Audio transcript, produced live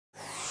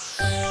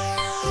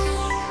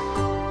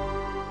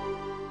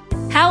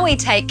How we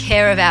take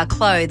care of our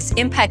clothes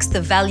impacts the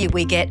value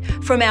we get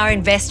from our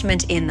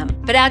investment in them.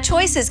 But our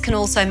choices can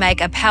also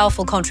make a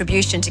powerful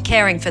contribution to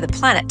caring for the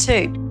planet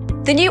too.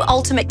 The new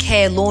Ultimate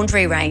Care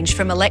laundry range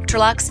from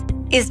Electrolux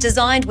is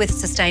designed with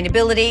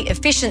sustainability,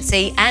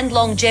 efficiency and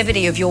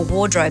longevity of your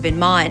wardrobe in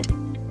mind.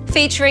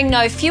 Featuring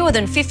no fewer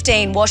than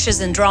 15 washers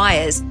and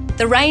dryers,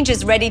 the range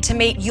is ready to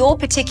meet your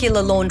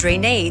particular laundry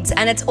needs,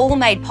 and it's all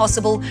made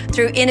possible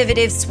through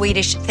innovative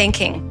Swedish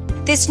thinking.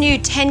 This new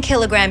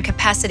 10kg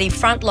capacity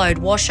front-load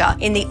washer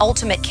in the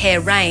Ultimate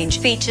Care range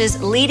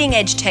features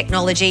leading-edge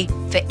technology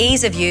for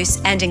ease of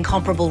use and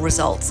incomparable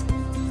results.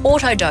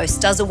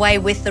 AutoDose does away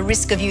with the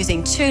risk of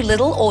using too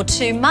little or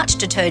too much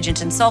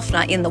detergent and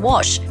softener in the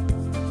wash.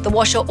 The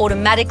washer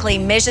automatically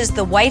measures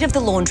the weight of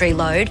the laundry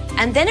load,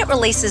 and then it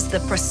releases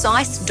the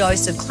precise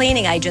dose of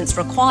cleaning agents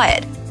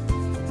required.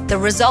 The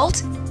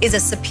result is a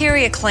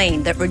superior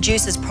clean that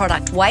reduces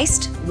product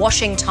waste,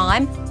 washing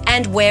time,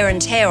 and wear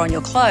and tear on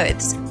your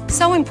clothes.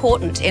 So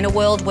important in a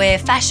world where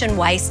fashion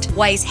waste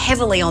weighs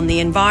heavily on the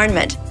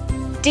environment.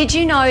 Did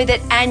you know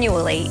that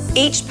annually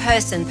each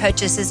person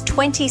purchases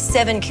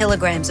 27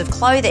 kilograms of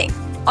clothing,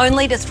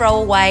 only to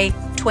throw away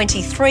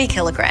 23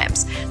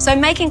 kilograms? So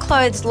making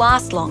clothes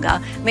last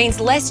longer means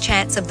less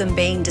chance of them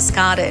being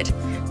discarded.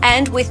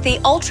 And with the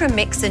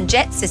UltraMix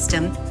Jet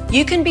System,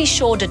 you can be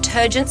sure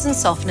detergents and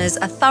softeners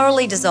are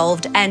thoroughly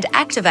dissolved and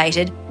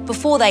activated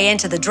before they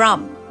enter the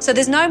drum. So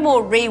there's no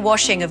more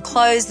re-washing of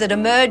clothes that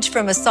emerge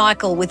from a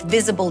cycle with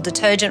visible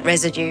detergent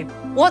residue.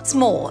 What's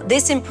more,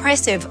 this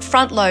impressive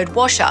front-load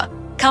washer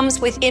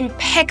comes with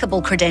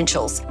impeccable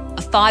credentials,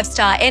 a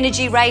 5-star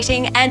energy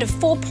rating and a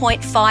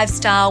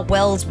 4.5-star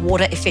WELS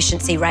water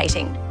efficiency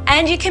rating.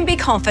 And you can be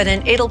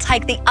confident it'll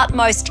take the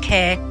utmost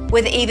care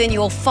with even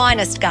your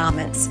finest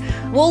garments.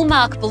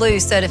 Woolmark Blue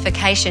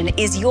certification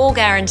is your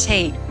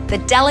guarantee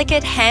that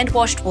delicate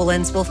hand-washed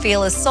woolens will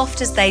feel as soft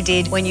as they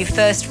did when you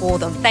first wore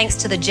them, thanks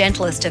to the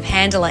gentlest of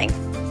handling.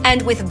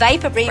 And with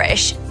Vapour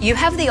Refresh, you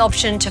have the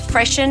option to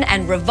freshen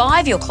and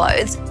revive your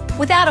clothes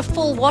without a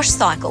full wash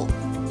cycle.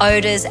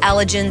 Odours,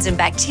 allergens and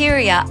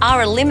bacteria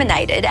are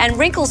eliminated, and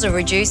wrinkles are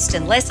reduced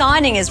and less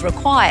ironing is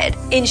required.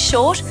 In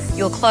short,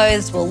 your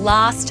clothes will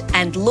last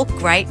and look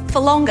great for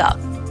longer.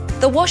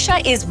 The washer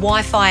is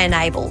Wi-Fi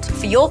enabled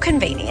for your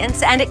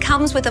convenience, and it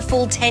comes with a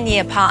full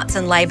 10-year parts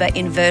and labour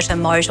inverter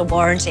motor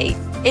warranty.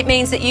 It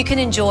means that you can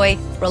enjoy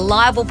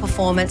reliable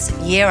performance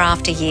year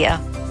after year.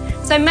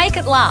 So make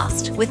it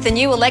last with the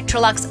new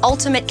Electrolux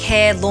Ultimate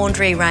Care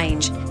laundry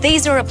range.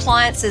 These are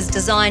appliances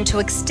designed to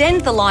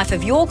extend the life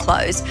of your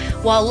clothes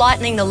while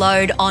lightening the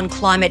load on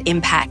climate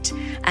impact.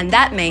 And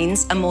that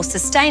means a more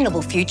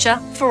sustainable future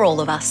for all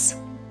of us.